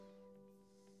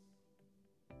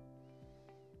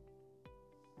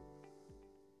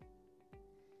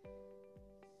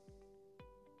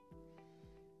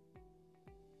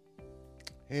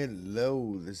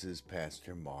Hello, this is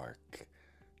Pastor Mark.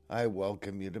 I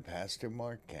welcome you to Pastor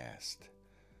Markcast,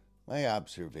 my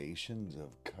observations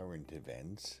of current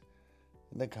events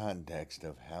in the context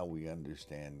of how we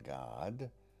understand God,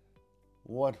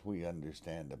 what we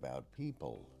understand about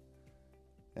people,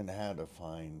 and how to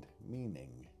find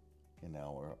meaning in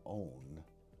our own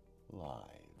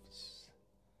lives.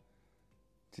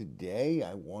 Today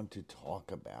I want to talk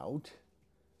about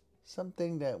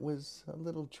something that was a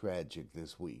little tragic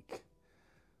this week.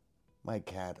 My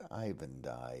cat Ivan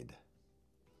died.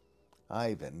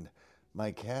 Ivan,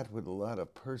 my cat with a lot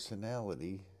of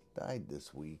personality, died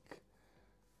this week.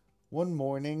 One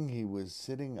morning he was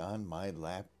sitting on my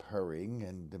lap purring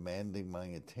and demanding my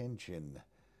attention.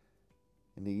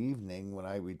 In the evening, when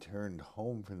I returned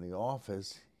home from the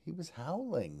office, he was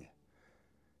howling.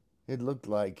 It looked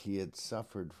like he had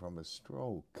suffered from a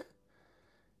stroke.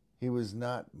 He was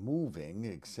not moving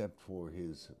except for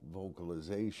his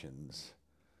vocalizations.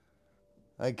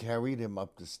 I carried him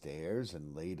up the stairs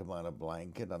and laid him on a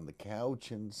blanket on the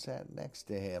couch and sat next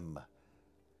to him.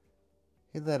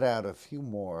 He let out a few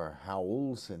more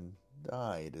howls and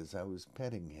died as I was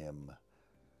petting him.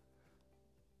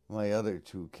 My other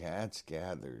two cats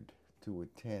gathered to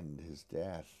attend his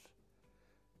death.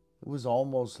 It was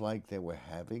almost like they were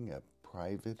having a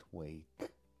private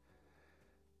wake.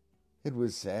 It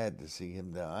was sad to see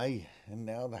him die, and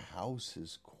now the house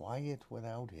is quiet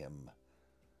without him.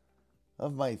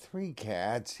 Of my three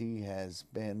cats, he has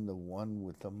been the one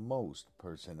with the most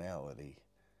personality.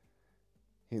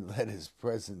 He let his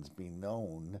presence be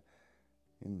known,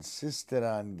 insisted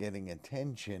on getting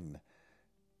attention,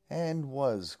 and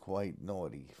was quite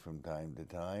naughty from time to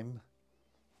time.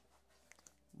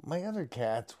 My other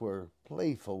cats were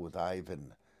playful with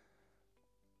Ivan,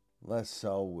 less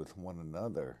so with one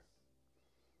another.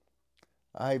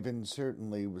 Ivan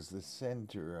certainly was the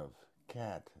center of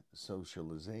cat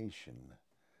socialization.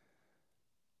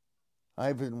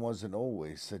 Ivan wasn't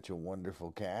always such a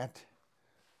wonderful cat.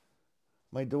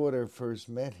 My daughter first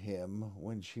met him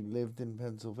when she lived in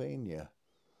Pennsylvania.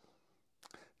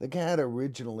 The cat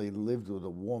originally lived with a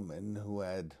woman who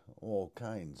had all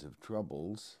kinds of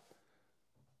troubles.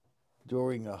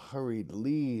 During a hurried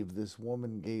leave, this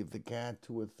woman gave the cat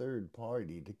to a third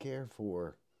party to care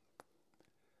for.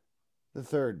 The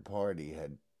third party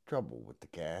had trouble with the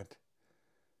cat.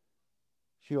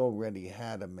 She already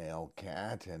had a male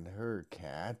cat, and her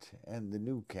cat and the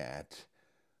new cat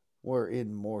were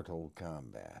in mortal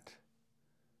combat.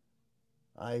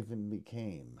 Ivan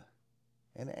became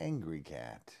an angry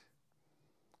cat.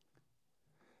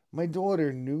 My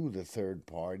daughter knew the third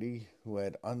party, who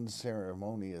had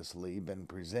unceremoniously been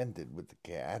presented with the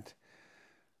cat.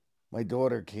 My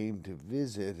daughter came to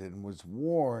visit and was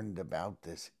warned about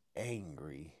this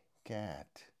angry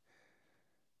cat.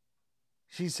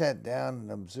 She sat down and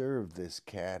observed this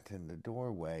cat in the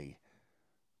doorway.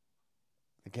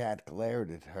 The cat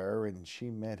glared at her, and she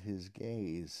met his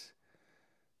gaze.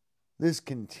 This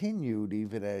continued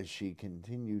even as she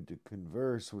continued to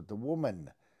converse with the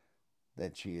woman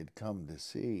that she had come to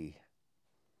see.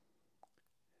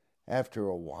 After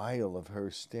a while of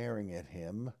her staring at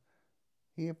him,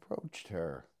 he approached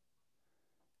her.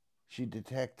 She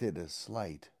detected a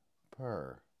slight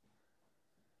purr.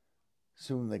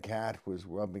 Soon the cat was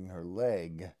rubbing her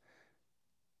leg.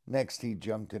 Next he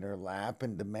jumped in her lap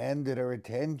and demanded her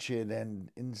attention and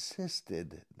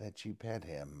insisted that she pet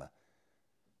him.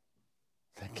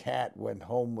 The cat went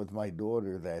home with my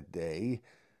daughter that day,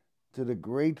 to the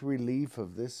great relief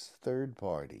of this third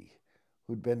party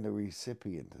who'd been the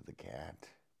recipient of the cat.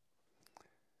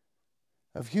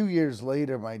 A few years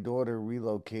later, my daughter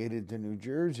relocated to New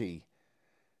Jersey.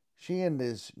 She and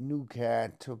this new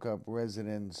cat took up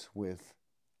residence with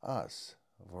us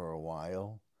for a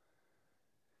while.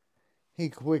 He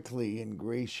quickly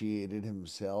ingratiated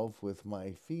himself with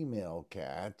my female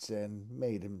cats and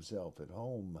made himself at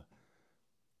home.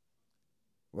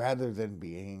 Rather than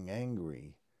being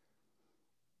angry,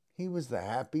 he was the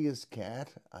happiest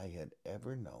cat I had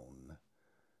ever known.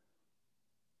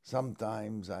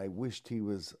 Sometimes I wished he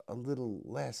was a little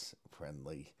less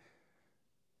friendly.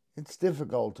 It's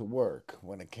difficult to work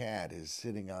when a cat is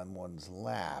sitting on one's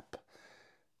lap.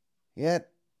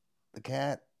 Yet the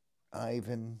cat,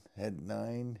 Ivan, had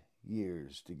 9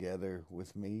 years together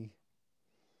with me.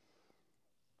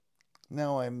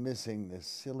 Now I'm missing this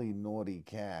silly, naughty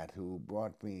cat who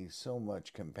brought me so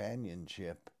much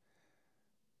companionship.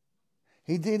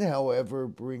 He did, however,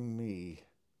 bring me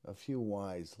a few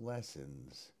wise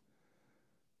lessons.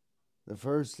 The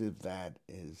first of that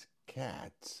is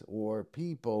cats or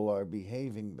people are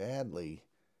behaving badly.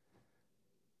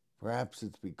 Perhaps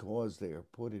it's because they are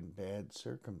put in bad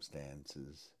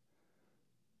circumstances.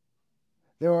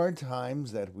 There are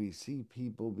times that we see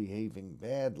people behaving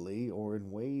badly or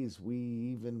in ways we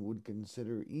even would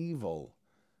consider evil.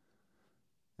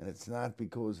 And it's not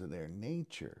because of their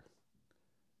nature.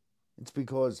 It's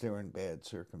because they're in bad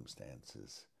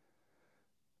circumstances.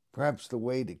 Perhaps the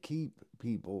way to keep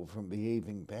people from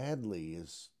behaving badly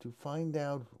is to find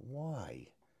out why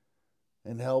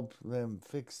and help them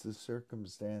fix the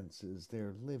circumstances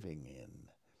they're living in.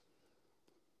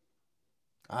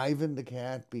 Ivan the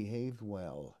cat behaved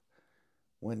well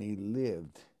when he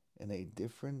lived in a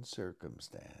different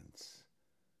circumstance.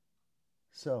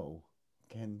 So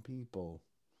can people.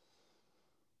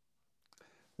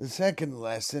 The second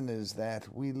lesson is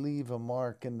that we leave a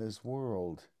mark in this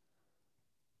world,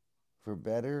 for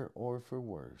better or for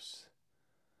worse.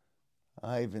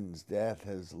 Ivan's death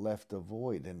has left a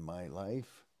void in my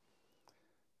life.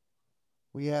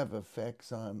 We have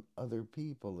effects on other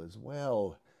people as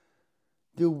well.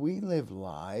 Do we live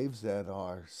lives that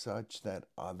are such that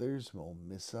others will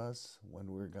miss us when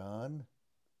we're gone?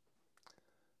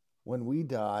 When we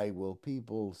die, will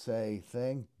people say,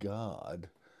 "Thank God"?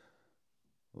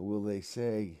 Or will they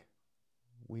say,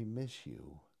 "We miss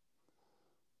you"?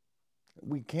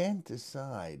 We can't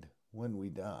decide when we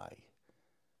die.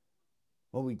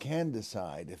 But we can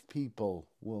decide if people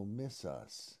will miss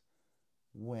us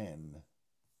when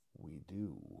we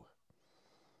do.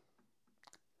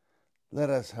 Let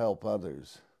us help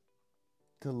others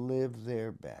to live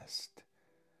their best,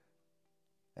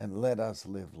 and let us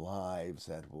live lives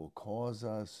that will cause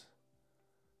us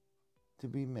to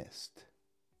be missed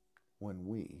when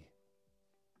we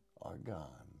are gone.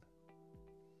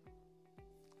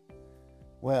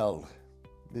 Well,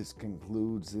 this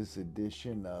concludes this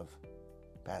edition of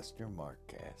Pastor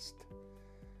Markcast.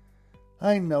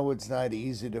 I know it's not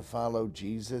easy to follow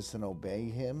Jesus and obey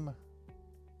him,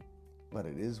 but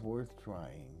it is worth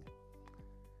trying.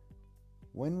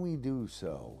 When we do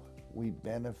so, we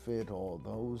benefit all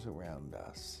those around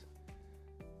us.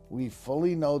 We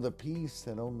fully know the peace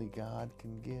that only God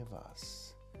can give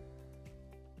us.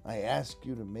 I ask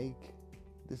you to make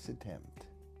this attempt,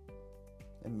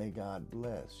 and may God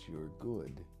bless your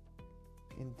good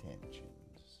intentions.